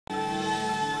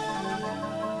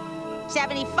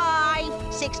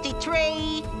75,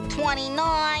 63,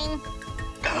 29.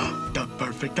 The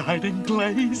perfect hiding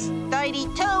place.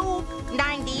 32,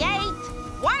 98,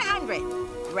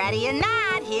 100. Ready or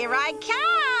not, here I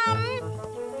come.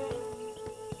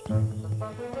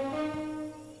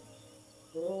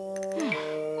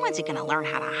 When's he gonna learn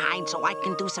how to hide so I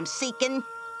can do some seeking?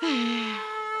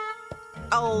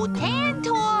 Oh,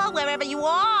 Tantor, wherever you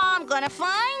are, I'm gonna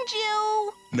find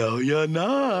you. No, you're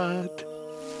not.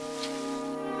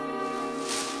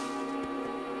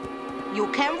 You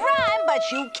can run, but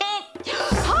you can't.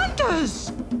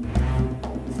 Hunters!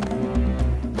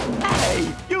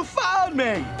 Hey, you found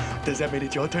me. Does that mean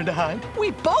it's your turn to hide?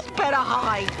 We both better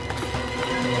hide.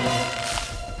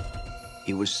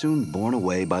 He was soon borne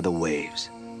away by the waves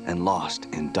and lost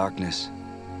in darkness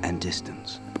and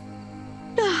distance.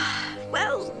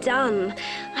 Well done.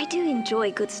 I do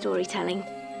enjoy good storytelling.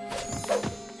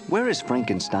 Where is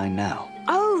Frankenstein now?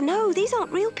 Oh, no, these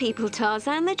aren't real people,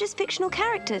 Tarzan. They're just fictional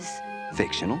characters.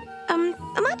 Fictional?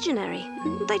 Imaginary.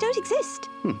 They don't exist.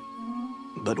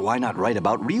 But why not write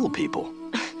about real people?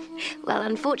 Well,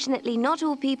 unfortunately, not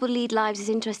all people lead lives as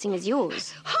interesting as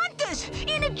yours. Hunters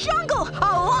in a jungle, a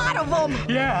lot of them.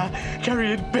 Yeah,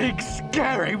 carrying big,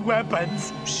 scary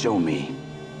weapons. Show me.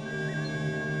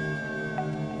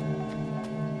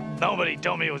 Nobody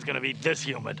told me it was gonna be this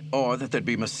humid. Or that there'd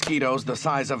be mosquitoes the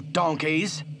size of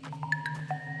donkeys.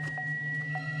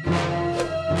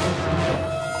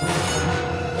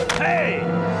 Hey!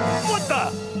 What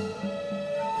the?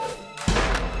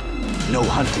 No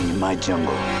hunting in my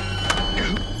jungle.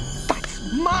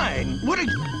 That's mine! What are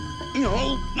you...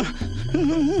 No.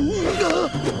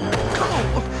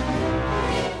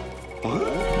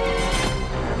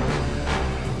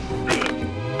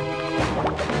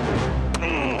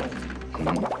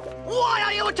 Why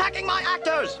are you attacking my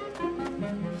actors?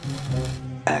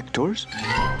 Actors?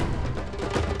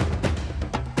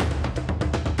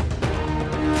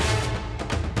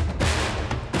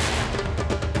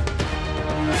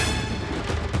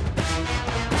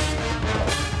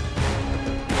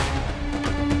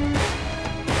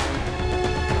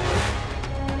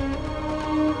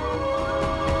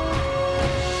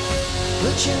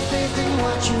 Put your faith in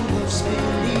what you most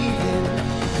believe in.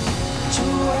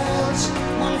 Two worlds,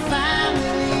 one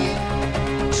family.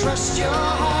 Trust your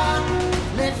heart,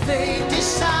 let fate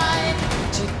decide.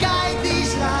 To guide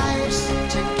these lives,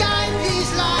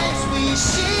 we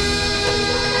see.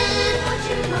 What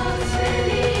you most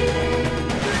believe in.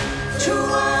 Two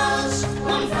worlds,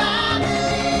 one family.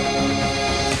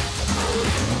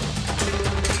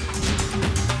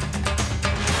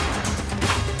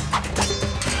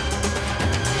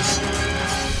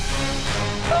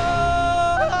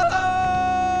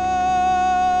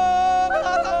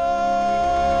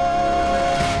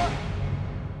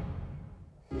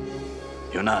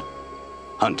 You're not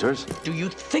hunters? Do you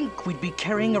think we'd be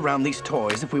carrying around these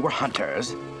toys if we were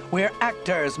hunters? We're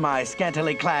actors, my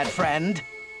scantily clad friend.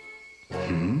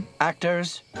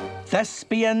 Actors,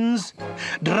 thespians,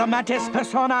 dramatis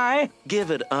personae.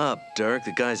 Give it up, Dirk.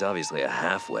 The guy's obviously a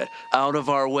half-wit. Out of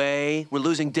our way. We're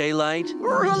losing daylight.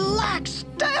 Relax,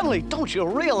 Stanley. Don't you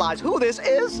realize who this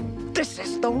is? This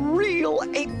is the real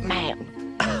ape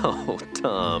man. Oh,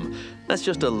 Tom. That's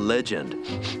just a legend.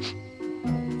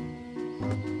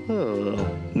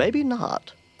 Maybe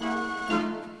not.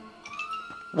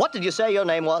 What did you say your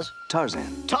name was?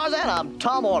 Tarzan. Tarzan, I'm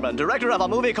Tom Orman, director of a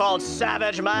movie called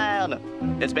Savage Man.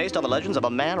 It's based on the legends of a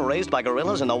man raised by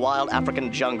gorillas in the wild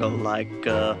African jungle,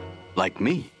 Like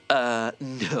me?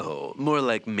 No. More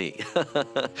like me.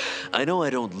 I know I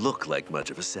don't look like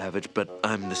much of a savage, but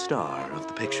I'm the star of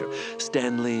the picture.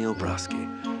 Stanley Obrowski.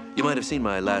 You might have seen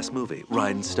my last movie,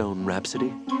 Rhinestone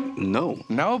Rhapsody. No.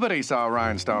 Nobody saw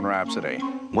Rhinestone Rhapsody.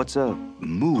 What's a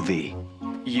movie?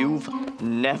 You've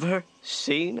never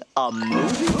seen a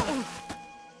movie?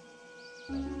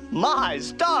 My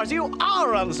stars, you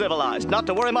are uncivilized. Not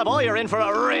to worry, my boy, you're in for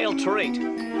a real treat.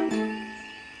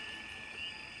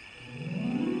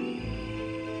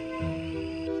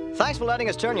 Thanks for letting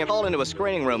us turn your hall into a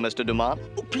screening room, Mr. Dumont.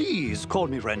 Oh, please call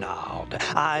me Renard.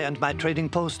 I and my trading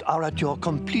post are at your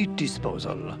complete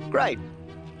disposal. Great.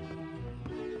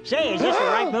 Say, is this the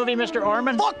right movie, Mr.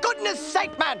 Orman? For goodness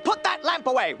sake, man, put that lamp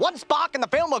away. One spark and the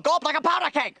film will go up like a powder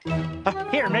keg.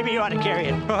 Here, maybe you ought to carry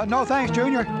it. No, thanks,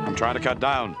 Junior. I'm trying to cut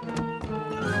down.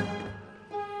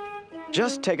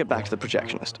 Just take it back to the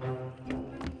projectionist.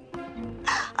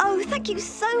 Oh, thank you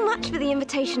so much for the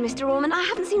invitation, Mr. Orman. I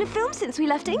haven't seen a film since we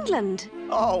left England.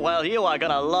 Oh, well, you are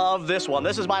gonna love this one.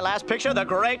 This is my last picture, The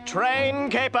Great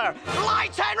Train Caper.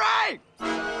 Lights, Henry!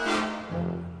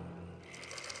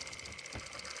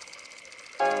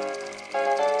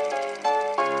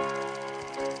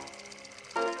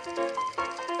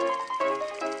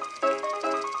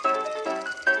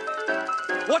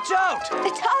 Watch out!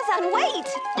 Tarzan, wait!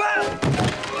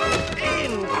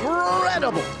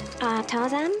 Incredible!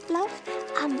 Tarzan, love?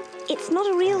 It's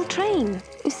not a real train.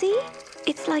 You see?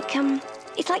 It's like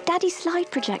Daddy's slide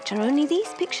projector, only these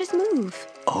pictures move.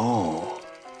 Oh.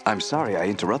 I'm sorry I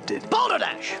interrupted.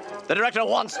 Balderdash! The director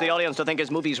wants the audience to think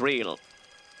his movie's real.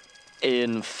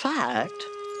 In fact,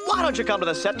 why don't you come to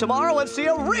the set tomorrow and see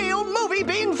a real movie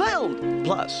being filmed?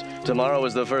 Plus, tomorrow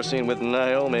is the first scene with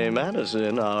Naomi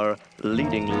Madison, our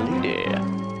leading lady.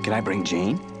 Can I bring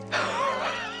Jane?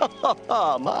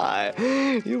 Oh, my.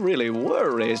 You really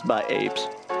were raised by apes.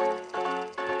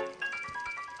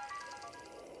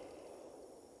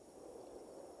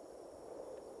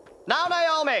 Now,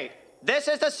 Naomi, this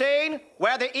is the scene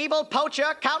where the evil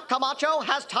poacher, Count Camacho,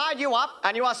 has tied you up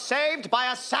and you are saved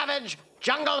by a savage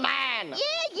jungle man.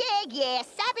 Yeah.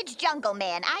 Savage jungle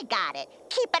man. I got it.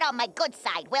 Keep it on my good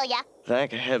side, will ya?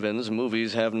 Thank heavens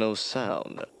movies have no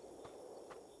sound.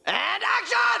 And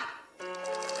action!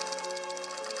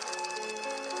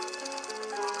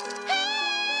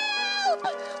 Help!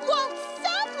 Won't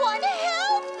someone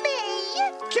help me?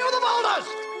 Cue the boulders!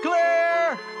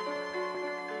 Clear!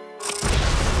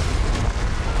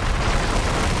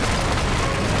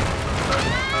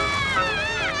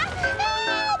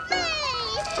 Help me!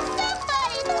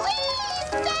 Somebody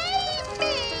please save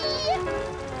me!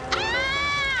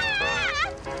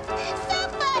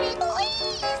 Somebody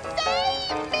please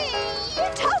save me!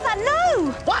 Tarzan,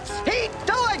 no! What's he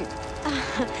doing?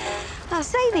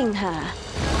 Saving her.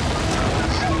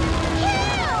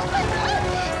 Help!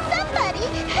 Somebody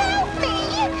help me!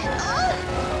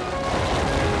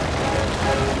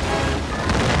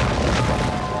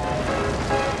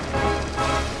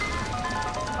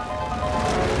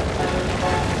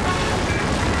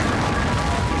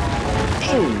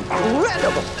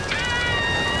 Incredible!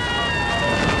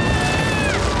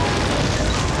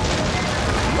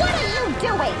 What are you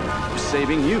doing?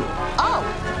 Saving you.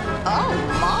 Oh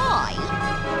my!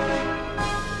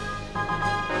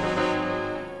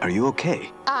 Are you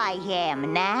okay? I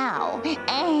am now.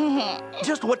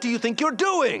 Just what do you think you're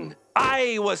doing?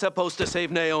 I was supposed to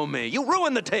save Naomi. You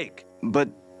ruined the take. But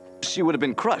she would have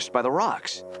been crushed by the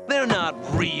rocks. They're not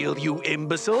real, you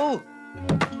imbecile.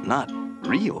 Not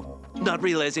real. Not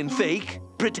real as in fake?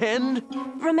 Pretend?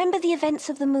 Remember, the events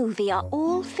of the movie are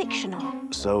all fictional.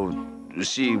 So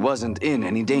she wasn't in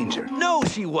any danger. No,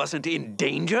 she wasn't in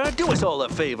danger. Do us all a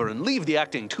favor and leave the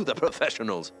acting to the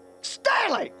professionals.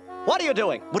 Stanley! What are you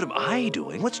doing? What am I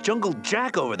doing? What's Jungle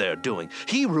Jack over there doing?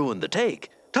 He ruined the take.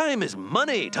 Time is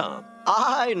money, Tom.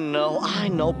 I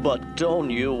know, but don't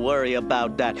you worry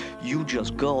about that. You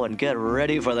just go and get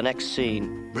ready for the next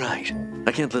scene. Right.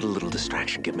 I can't let a little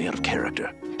distraction get me out of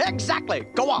character. Exactly.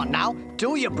 Go on now.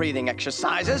 Do your breathing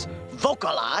exercises.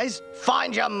 Vocalize.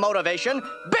 Find your motivation.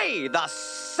 Be the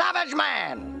savage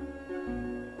man.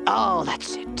 Oh,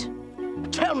 that's it.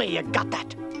 Tell me you got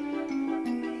that.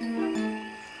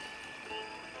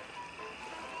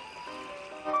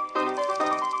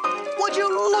 Would you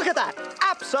look at that?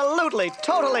 Absolutely,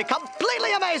 totally,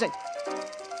 completely amazing.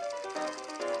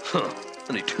 Huh.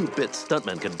 Only 2-bit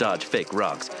stuntmen can dodge fake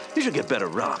rocks. You should get better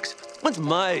rocks. When's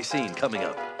my scene coming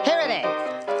up? Here it is.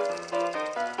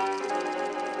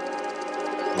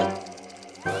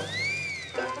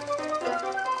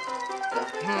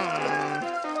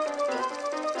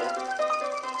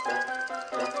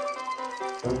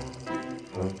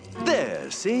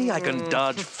 There, see? I can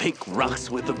dodge fake rocks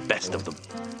with the best of them.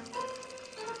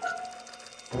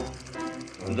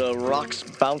 The rocks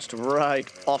bounced right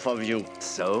off of you.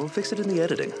 So, fix it in the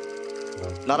editing.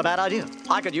 Not a bad idea.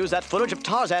 I could use that footage of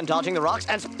Tarzan dodging the rocks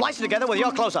and splice it together with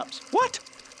your close-ups. What?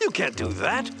 You can't do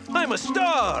that. I'm a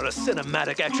star, a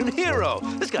cinematic action hero.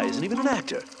 This guy isn't even an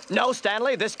actor. No,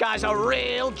 Stanley, this guy's a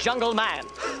real jungle man.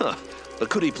 Huh. But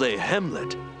could he play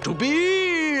Hamlet? To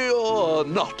be or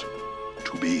not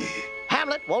to be?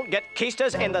 Hamlet won't get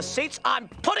keisters in the seats. I'm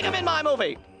putting him in my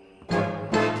movie.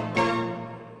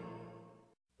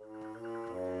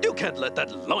 You can't let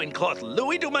that loincloth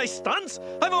Louie do my stunts.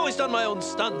 I've always done my own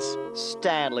stunts.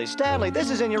 Stanley, this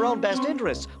is in your own best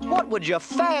interests. What would your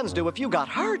fans do if you got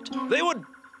hurt? They would...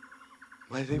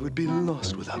 Why, they would be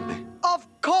lost without me. Of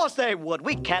course they would.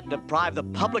 We can't deprive the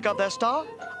public of their star.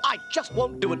 I just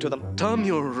won't do it to them. Tom,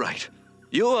 you're right.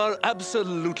 You are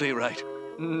absolutely right.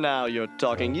 Now you're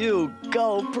talking. You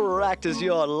go practice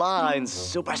your lines,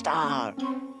 superstar.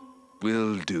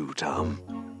 Will do, Tom.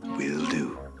 Will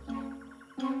do.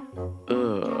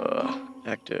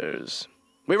 Actors.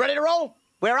 We ready to roll?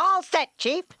 We're all set,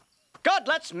 Chief. Good,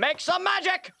 let's make some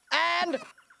magic. And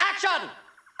action!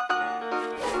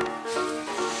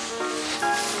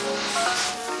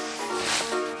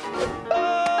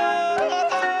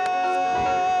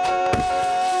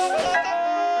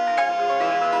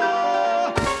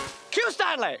 Cue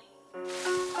Stanley!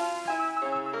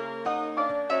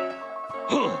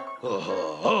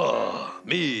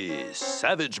 Me,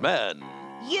 Savage Man.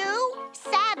 You,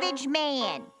 Savage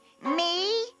Man.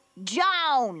 Me,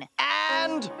 Joan.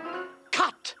 And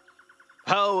cut!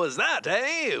 How was that,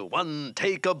 eh? One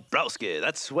take of browski.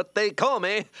 That's what they call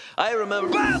me. I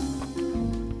remember...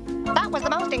 That was the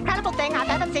most incredible thing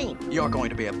I've ever seen. You're going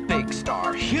to be a big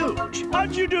star. Huge.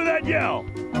 How'd you do that yell?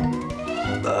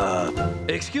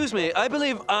 Excuse me, I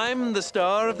believe I'm the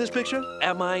star of this picture.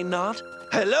 Am I not?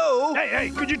 Hello? Hey,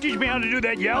 could you teach me how to do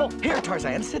that yell? Here,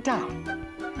 Tarzan, sit down.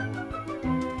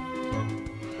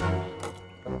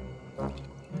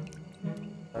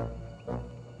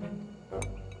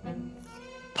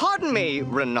 Pardon me,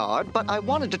 Renard, but I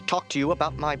wanted to talk to you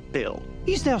about my bill.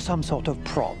 Is there some sort of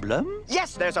problem?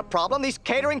 Yes, there's a problem. These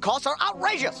catering costs are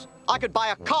outrageous. I could buy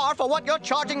a car for what you're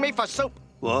charging me for soup.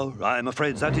 Well, I'm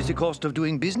afraid that is the cost of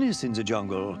doing business in the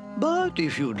jungle. But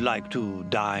if you'd like to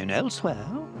dine elsewhere...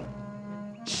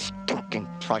 Stinking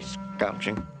price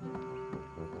gouging.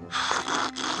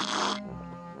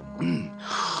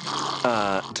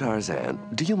 Tarzan,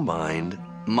 do you mind?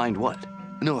 Mind what?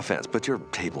 No offense, but your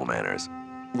table manners.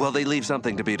 Well, they leave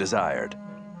something to be desired.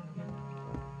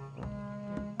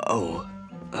 Oh,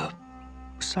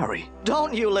 sorry.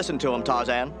 Don't you listen to him,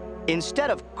 Tarzan. Instead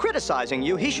of criticizing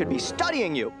you, he should be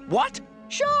studying you. What?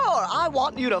 Sure, I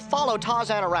want you to follow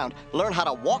Tarzan around, learn how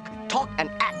to walk, talk,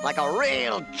 and act like a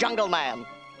real jungle man.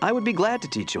 I would be glad to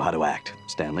teach you how to act,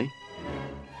 Stanley.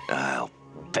 I'll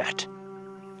bet.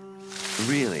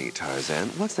 Really, Tarzan,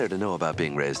 what's there to know about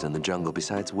being raised in the jungle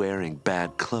besides wearing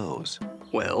bad clothes?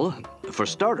 Well, for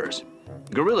starters,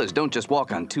 gorillas don't just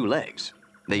walk on two legs.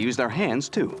 They use their hands,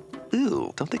 too.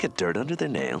 Ooh, don't they get dirt under their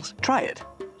nails? Try it.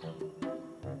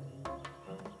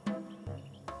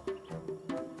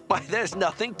 Why, there's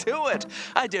nothing to it.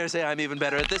 I dare say I'm even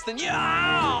better at this than you.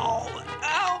 Ow!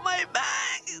 Ow, my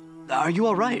back! Are you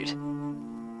all right?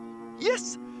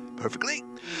 Yes, perfectly.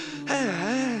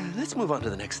 Let's move on to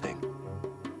the next thing.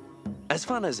 As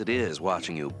fun as it is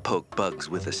watching you poke bugs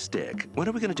with a stick, when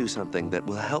are we going to do something that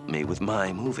will help me with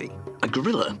my movie? A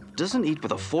gorilla doesn't eat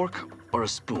with a fork or a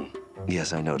spoon.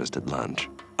 Yes, I noticed at lunch.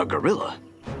 A gorilla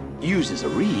uses a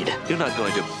reed. You're not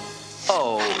going to...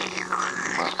 Oh.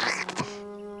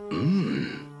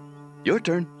 Your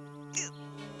turn.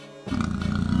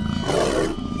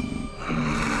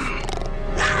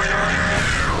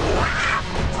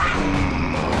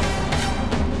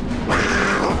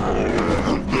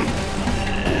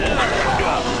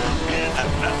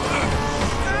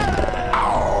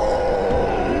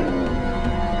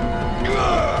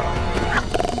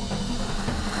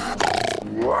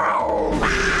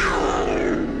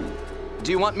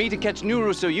 Do you want me to catch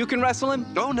Nuru so you can wrestle him?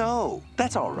 Oh, no.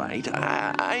 That's all right.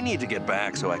 I need to get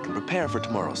back so I can prepare for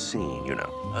tomorrow's scene, you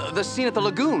know. The scene at the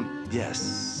lagoon.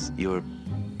 Yes. You're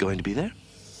going to be there?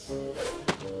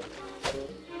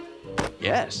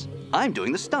 Yes, I'm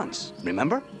doing the stunts,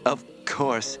 remember? Of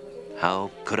course.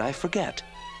 How could I forget?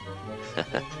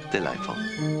 Delightful.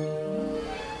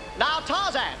 Now,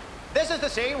 Tarzan, this is the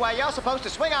scene where you're supposed to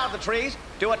swing out of the trees,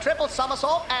 do a triple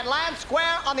somersault, and land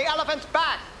square on the elephant's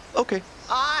back. Okay.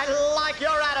 I like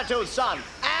your attitude, son.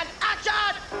 And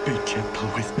action! Be gentle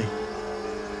with me.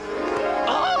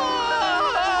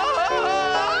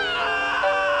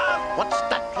 What's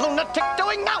that lunatic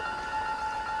doing now?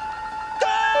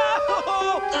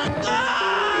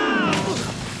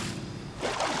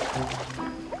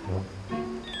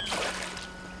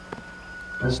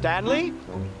 Stanley?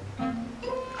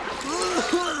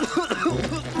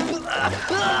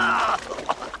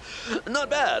 Not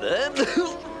bad, eh?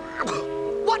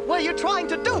 What were you trying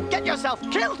to do? Get yourself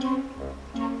killed?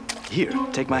 Here,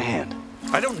 take my hand.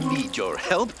 I don't need your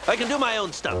help. I can do my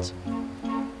own stunts.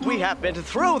 We have been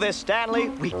through this, Stanley.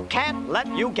 We can't let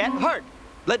you get hurt.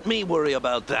 Let me worry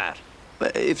about that.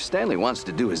 But if Stanley wants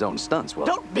to do his own stunts, well...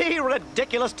 Don't be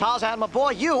ridiculous, Tarzan, my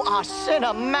boy. You are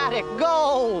cinematic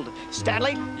gold.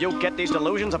 Stanley, you get these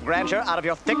delusions of grandeur out of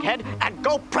your thick head and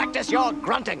go practice your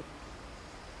grunting.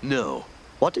 No.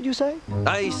 What did you say?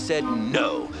 I said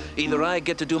no. Either I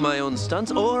get to do my own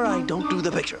stunts or I don't do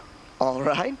the picture. All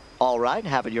right,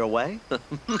 have it your way.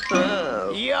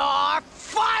 You're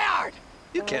fired!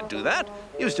 You can't do that.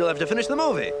 You still have to finish the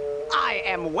movie. I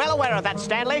am well aware of that,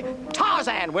 Stanley.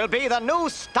 Tarzan will be the new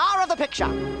star of the picture.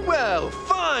 Well,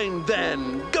 fine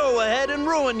then. Go ahead and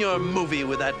ruin your movie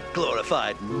with that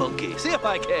glorified monkey. See if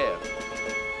I care.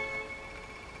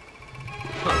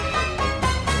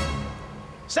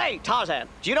 Say, Tarzan,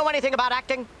 do you know anything about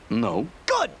acting? No.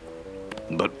 Good!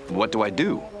 But what do I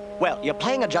do? Well, you're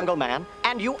playing a jungle man,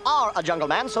 And you are a jungle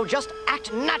man, so just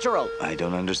act natural. I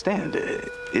don't understand.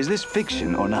 Is this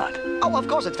fiction or not? Oh, of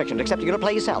course it's fiction, except you're gonna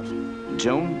play yourself.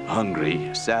 Joan, hungry,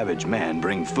 savage man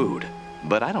bring food.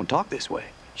 But I don't talk this way.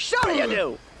 Sure you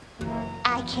do!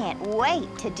 I can't wait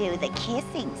to do the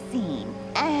kissing scene.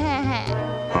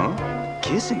 Huh?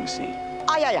 Kissing scene?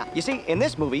 Ah, yeah. You see, in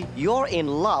this movie, you're in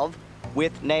love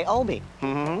with Naomi.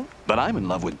 But I'm in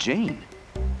love with Jane.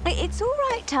 It's all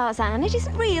right, Tarzan. It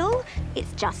isn't real.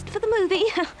 It's just for the movie.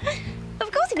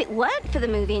 Of course, if it weren't for the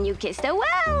movie and you kissed her,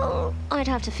 well, I'd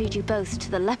have to feed you both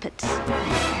to the leopards.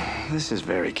 This is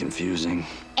very confusing.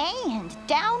 And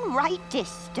downright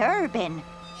disturbing.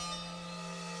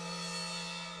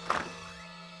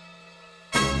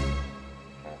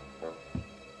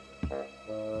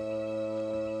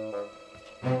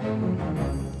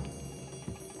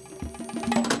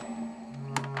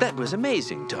 That was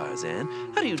amazing, Tarzan.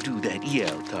 How do you do that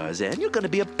yell, Tarzan? You're gonna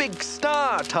be a big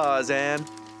star, Tarzan.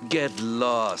 Get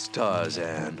lost,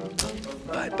 Tarzan.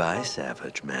 Bye-bye,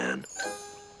 savage man.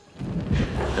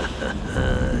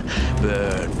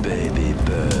 Burn, baby,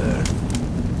 burn.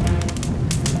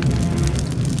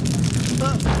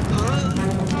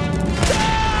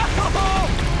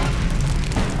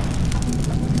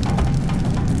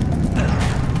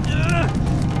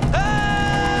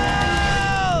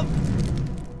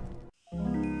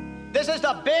 This is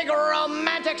the big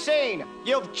romantic scene.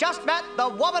 You've just met the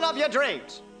woman of your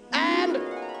dreams. And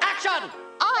action!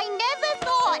 I never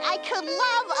thought I could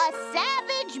love a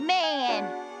savage man.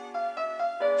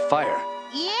 Fire.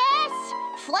 Yes,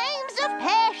 flames of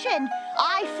passion.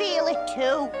 I feel it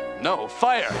too. No,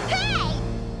 fire. Hey!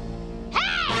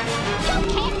 Hey! You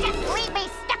can't just leave me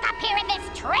stuck up here in this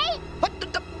tree! But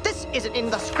this isn't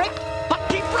in the script, but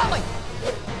keep rolling.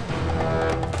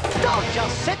 Don't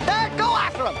just sit there, go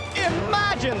after him.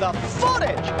 Imagine the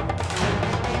footage.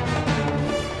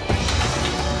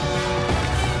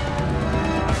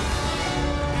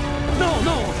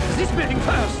 No, this building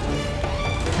first.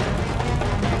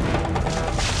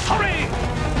 Hurry!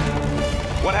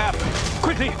 What happened?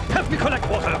 Quickly, help me collect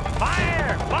water.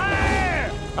 Fire! Fire!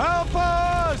 Help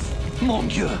us! Mon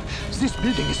Dieu, this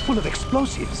building is full of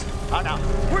explosives. Oh, no.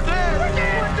 We're dead! We're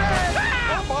dead! We're dead!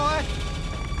 Oh, boy.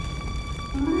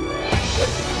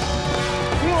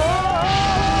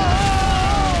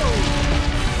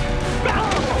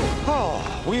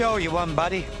 Oh, we owe you one,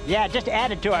 buddy. Yeah, just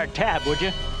add it to our tab, would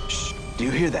you? Shh. Do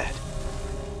you hear that?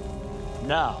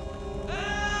 No.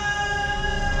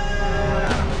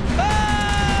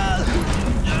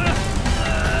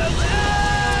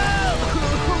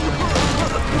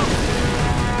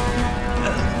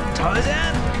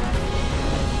 Tarzan?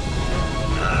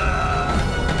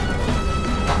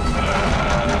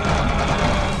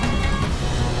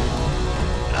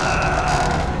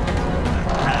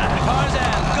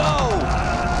 Tarzan, go!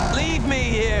 Leave me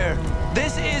here.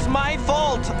 This is my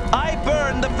fault. I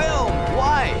burned the film.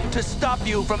 Why? To stop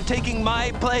you from taking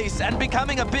my place and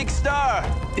becoming a big star.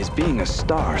 Is being a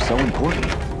star so important?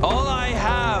 All I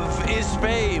have is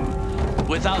fame.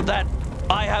 Without that,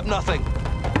 I have nothing.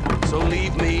 So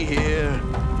leave me here.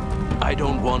 I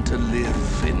don't want to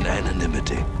live in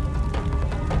anonymity.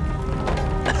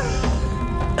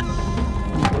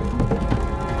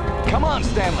 Come on,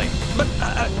 Stanley. But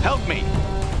help me.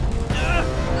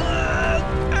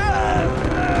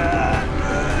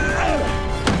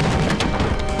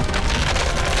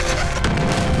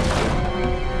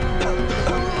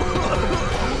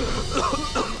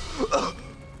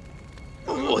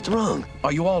 What's wrong?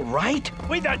 Are you all right?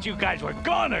 We thought you guys were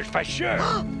goners for sure.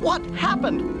 What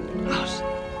happened?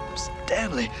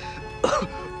 Stanley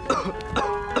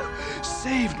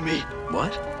saved me.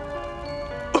 What?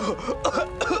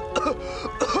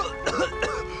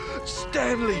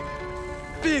 Stanley,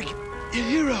 big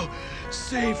hero,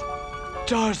 saved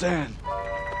Tarzan.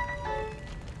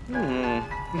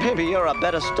 Maybe you're a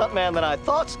better stuntman than I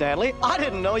thought, Stanley. I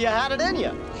didn't know you had it in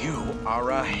you. You are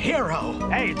a hero.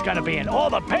 Hey, it's gonna be in all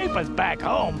the papers back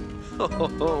home.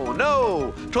 Oh,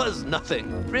 no! 'Twas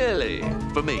nothing, really,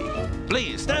 for me.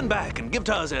 Please, stand back and give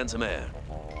Tarzan some air.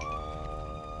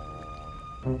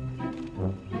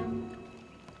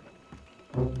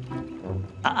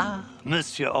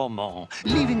 Monsieur Ormond,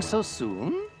 leaving so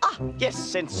soon? Ah, yes,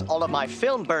 since all of my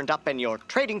film burned up in your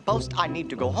trading post, I need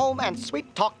to go home and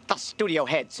sweet talk the studio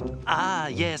heads. Ah,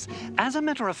 yes. As a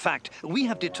matter of fact, we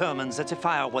have determined that the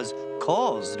fire was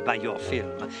caused by your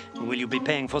film. Will you be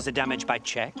paying for the damage by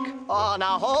check? Oh,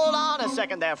 now hold on a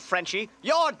second there, Frenchie.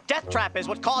 Your death trap is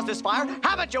what caused this fire.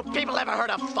 Haven't you people ever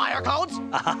heard of fire codes?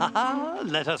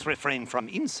 Let us refrain from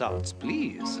insults,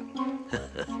 please.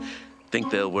 Think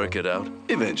they'll work it out?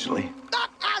 Eventually.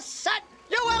 Not a cent!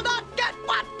 You will not get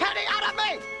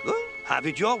Have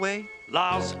it your way,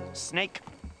 Lars Snake.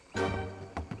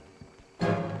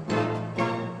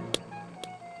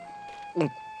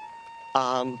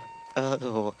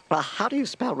 How do you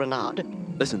spell Renard?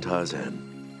 Listen,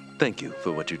 Tarzan, thank you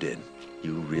for what you did.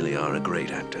 You really are a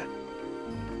great actor.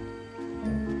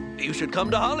 You should come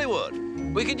to Hollywood.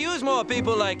 We could use more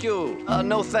people like you.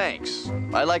 No thanks.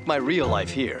 I like my real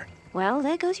life here. Well,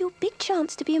 there goes your big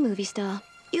chance to be a movie star.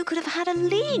 You could have had a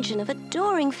legion of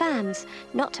adoring fans,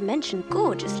 not to mention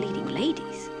gorgeous leading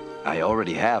ladies. I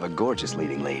already have a gorgeous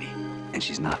leading lady, and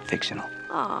she's not fictional.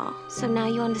 Ah, so now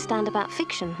you understand about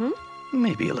fiction,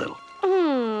 Maybe a little.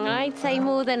 I'd say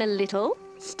more than a little.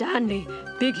 Stanley,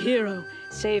 big hero,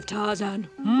 save Tarzan.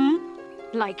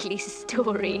 Likely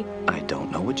story. I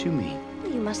don't know what you mean.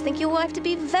 You must think your wife to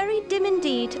be very dim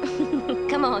indeed.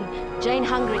 Come on, Jane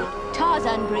hungry.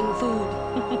 Tarzan bring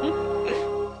food.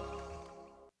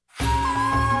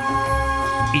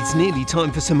 It's nearly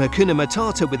time for some Hakuna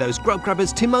Matata with those grub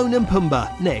grabbers Timon and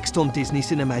Pumbaa, next on Disney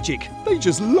Cinemagic. They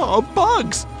just love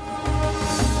bugs.